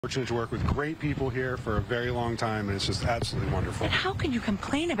Fortunate to work with great people here for a very long time, and it's just absolutely wonderful. And how can you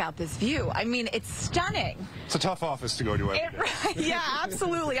complain about this view? I mean, it's stunning. It's a tough office to go to every day. Yeah,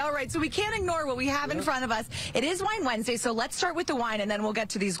 absolutely. All right, so we can't ignore what we have in front of us. It is Wine Wednesday, so let's start with the wine, and then we'll get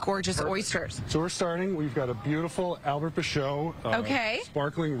to these gorgeous oysters. So we're starting. We've got a beautiful Albert Bichot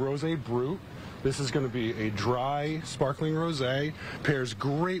sparkling rosé brut. This is going to be a dry, sparkling rosé. Pairs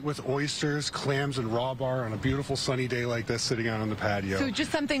great with oysters, clams, and raw bar on a beautiful sunny day like this, sitting out on the patio. So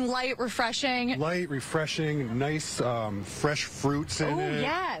just something light, refreshing. Light, refreshing, nice, fresh fruits in it.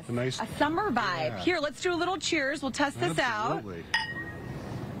 Oh, yes. A summer vibe. Yeah. Here, let's do a little cheers. We'll test this out.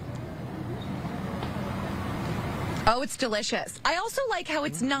 Oh, it's delicious. I also like how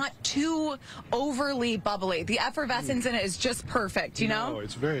it's not too overly bubbly. The effervescence in it is just perfect, you know? No,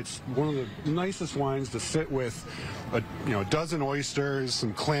 it's one of the nicest wines to sit with a dozen oysters,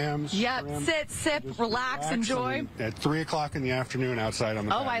 some clams. Yep, sit, sip, relax, enjoy. At 3 o'clock in the afternoon outside on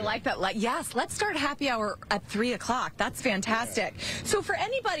the patio. I like that. Yes, let's start happy hour at 3 o'clock. That's fantastic. Yeah. So for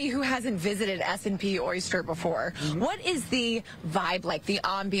anybody who hasn't visited S&P Oyster before, what is the vibe like, the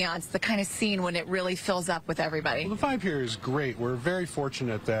ambiance, the kind of scene when it really fills up with everybody? Well, the vibe here is great. We're very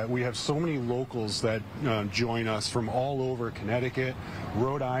fortunate that we have so many locals that join us from all over Connecticut,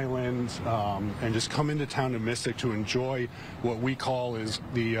 Rhode Island, and just come into town to Mystic to enjoy what we call is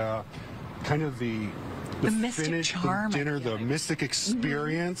the kind of the Mystic charm dinner, the Mystic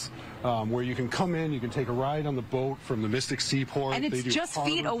experience, where you can come in, you can take a ride on the boat from the Mystic Seaport. And it's just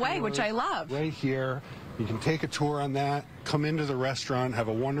feet away, which I love. Right here. You can take a tour on that, come into the restaurant, have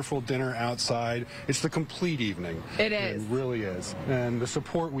a wonderful dinner outside. It's the complete evening. It is. It really is. And the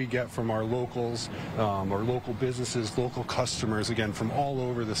support we get from our locals, our local businesses, local customers, again, from all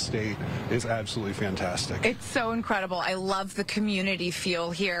over the state is absolutely fantastic. It's so incredible. I love the community feel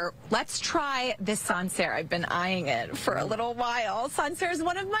here. Let's try this Sancerre. I've been eyeing it for a little while. Sancerre is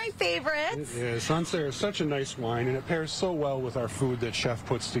one of my favorites. It is. Sancerre is such a nice wine, and it pairs so well with our food that Chef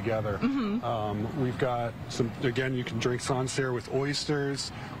puts together. We've got again, you can drink Sancerre with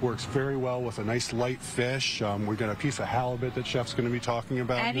oysters. Works very well with a nice light fish. We've got a piece of halibut that Chef's going to be talking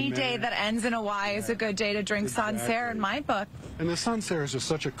about. Any day that ends in a Y is a good day to drink Sancerre in my book. And the Sancerre is just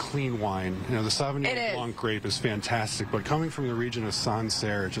such a clean wine. You know, the Sauvignon Blanc grape is fantastic, but coming from the region of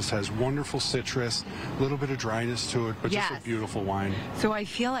Sancerre, it just has wonderful citrus, a little bit of dryness to it, but just a beautiful wine. So I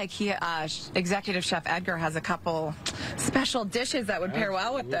feel like Executive Chef Edgar has a couple special dishes that would pair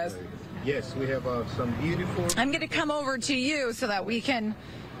well with this. Yes, we have some beautiful... I'm going to come over to you so that we can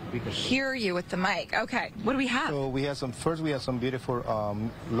hear you with the mic. Okay, what do we have? So we have first we have some beautiful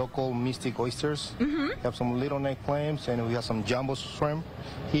local Mystic oysters. We have some little neck clams, and we have some jumbo shrimp.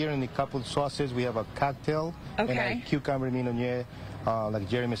 Here in the couple sauces, we have a cocktail and a cucumber mignonette. Like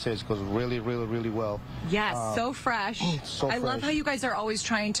Jeremy says, it goes really, really, really well. Yes, so fresh. I love how you guys are always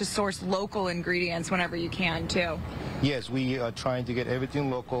trying to source local ingredients whenever you can, too. Yes, we are trying to get everything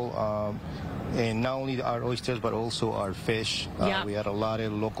local, and not only our oysters, but also our fish. We had a lot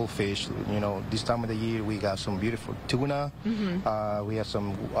of local fish. You know, this time of the year, we got some beautiful tuna. We have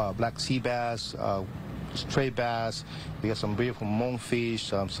some black sea bass, straight bass. We got some beautiful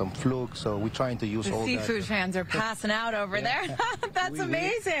monkfish, some fluke. So we're trying to use all that. The seafood fans are passing out over there. That's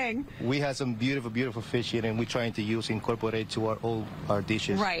amazing. We have some beautiful, beautiful fish here, and we're trying to incorporate to all our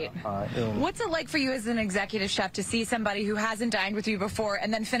dishes. Right. What's it like for you as an executive chef to see somebody who hasn't dined with you before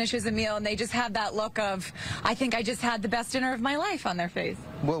and then finishes a meal and they just have that look of, I think I just had the best dinner of my life on their face?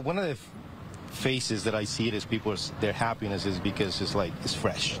 Well, one of the faces that I see it is their happiness is because it's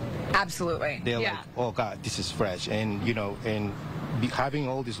fresh. Absolutely. They're like, oh God, this is fresh. And having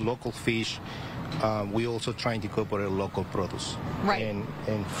all this local fish, we also trying to incorporate local produce. Right.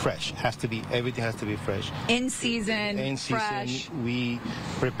 And fresh. Everything has to be fresh. In season, fresh. We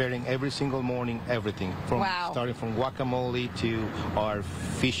preparing every single morning, everything. Starting from guacamole to our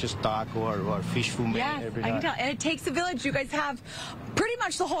fish stock or our fish fumet. Yes, I can tell. And it takes a village. You guys have pretty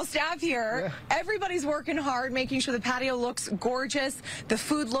much the whole staff here. Everybody's working hard, making sure the patio looks gorgeous, the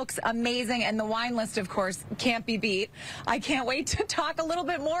food looks amazing, and the wine list, of course, can't be beat. I can't wait to talk a little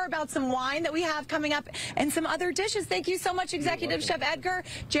bit more about some wine that we have coming up and some other dishes. Thank you so much, Executive Chef Edgar.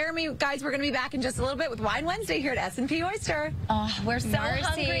 Jeremy, guys, we're going to be back in just a little bit with Wine Wednesday here at S&P Oyster. Oh, we're so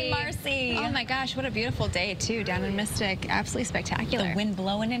hungry, Marcy. Oh my gosh, what a beautiful day too down in Mystic. Absolutely spectacular. The wind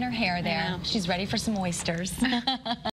blowing in her hair there. She's ready for some oysters.